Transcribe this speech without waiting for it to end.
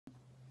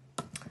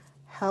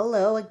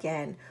Hello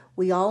again.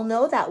 We all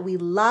know that we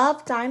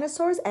love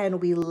dinosaurs and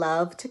we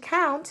love to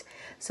count.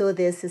 So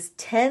this is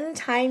 10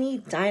 Tiny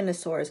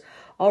Dinosaurs,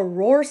 a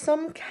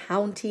roarsome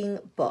counting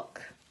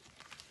book.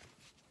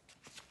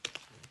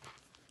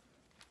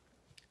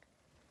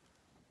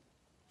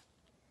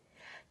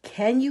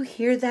 Can you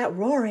hear that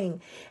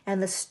roaring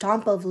and the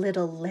stomp of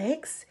little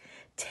legs?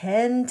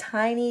 10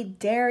 tiny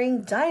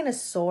daring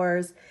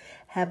dinosaurs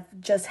have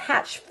just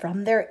hatched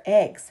from their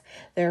eggs.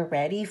 They're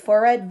ready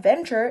for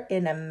adventure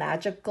in a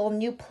magical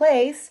new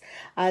place,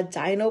 a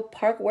dino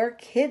park where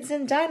kids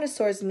and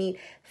dinosaurs meet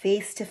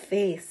face to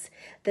face.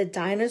 The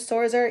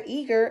dinosaurs are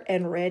eager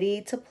and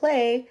ready to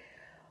play.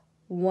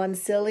 One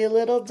silly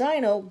little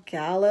dino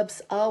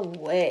gallops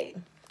away.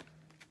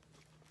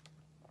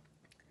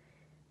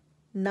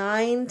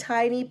 9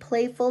 tiny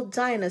playful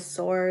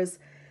dinosaurs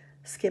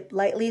skip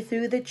lightly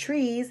through the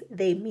trees.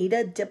 They meet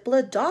a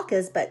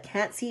diplodocus but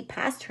can't see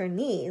past her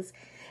knees.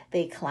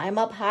 They climb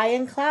up high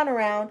and clown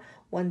around.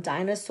 One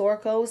dinosaur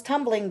goes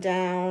tumbling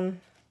down.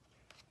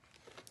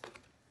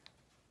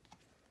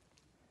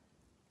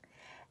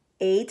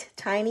 8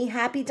 tiny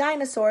happy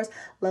dinosaurs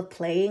love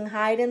playing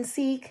hide and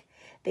seek.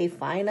 They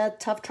find a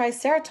tough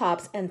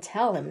triceratops and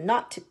tell him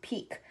not to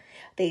peek.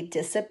 They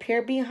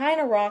disappear behind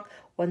a rock.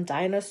 One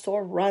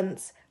dinosaur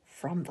runs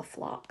from the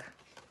flock.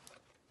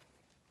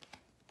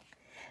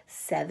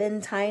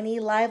 7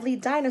 tiny lively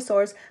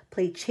dinosaurs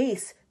play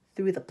chase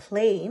through the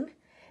plain.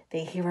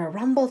 They hear a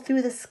rumble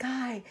through the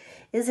sky.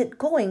 Is it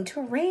going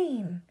to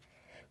rain?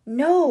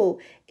 No,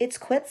 it's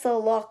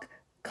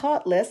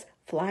Quetzalcoatlus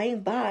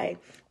flying by.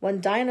 One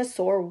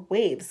dinosaur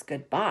waves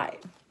goodbye.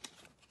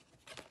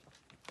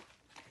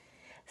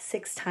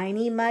 6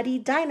 tiny muddy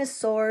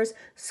dinosaurs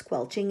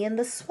squelching in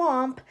the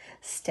swamp.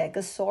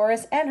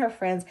 Stegosaurus and her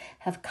friends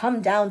have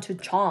come down to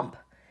chomp.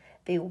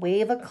 They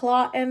wave a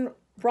claw and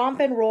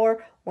romp and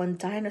roar. One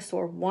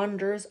dinosaur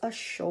wanders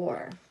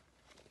ashore.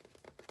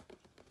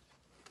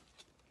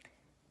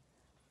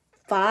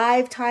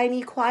 5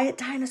 tiny quiet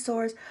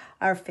dinosaurs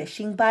are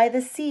fishing by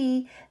the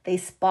sea. They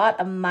spot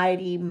a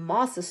mighty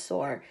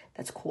mosasaur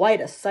that's quite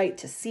a sight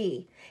to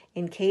see.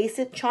 In case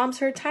it chomps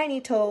her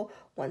tiny toe,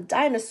 one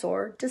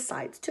dinosaur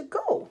decides to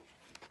go.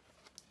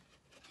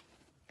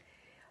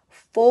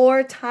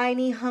 4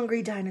 tiny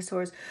hungry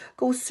dinosaurs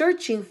go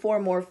searching for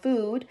more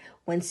food.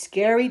 When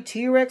scary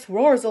T-Rex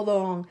roars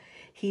along,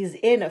 he's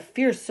in a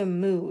fearsome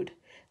mood.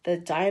 The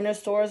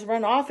dinosaurs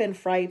run off in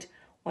fright.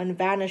 One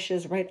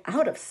vanishes right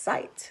out of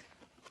sight.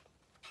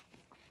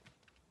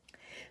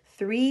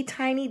 3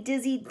 tiny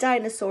dizzy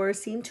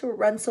dinosaurs seem to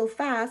run so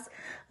fast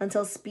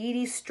until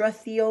speedy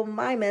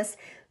Struthiomimus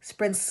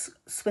sprints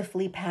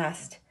swiftly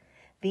past.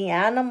 The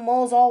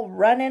animals all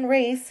run and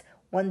race.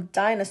 One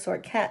dinosaur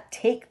can't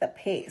take the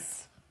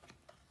pace.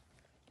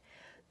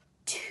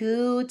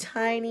 2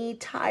 tiny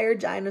tired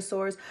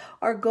dinosaurs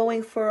are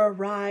going for a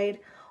ride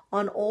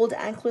on old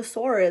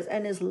Ankylosaurus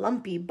and his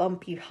lumpy,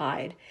 bumpy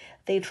hide.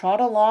 They trot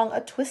along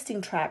a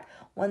twisting track.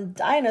 One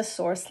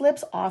dinosaur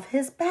slips off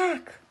his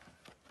back.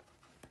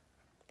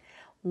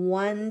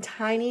 1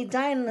 tiny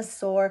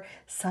dinosaur,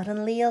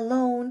 suddenly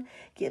alone,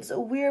 gives a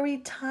weary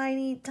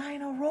tiny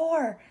dino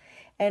roar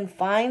and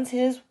finds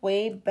his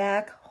way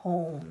back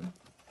home.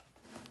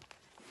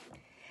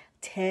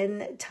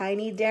 10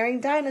 tiny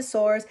daring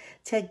dinosaurs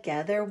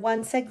together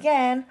once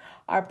again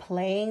are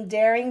playing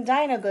daring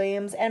dino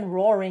games and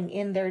roaring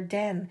in their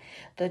den.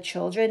 The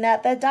children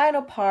at the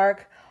dino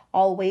park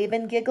all wave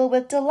and giggle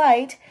with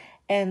delight,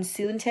 and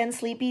soon 10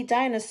 sleepy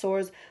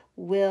dinosaurs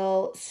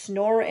will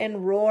snore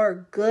and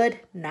roar good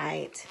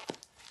night.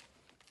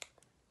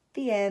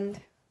 The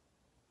end.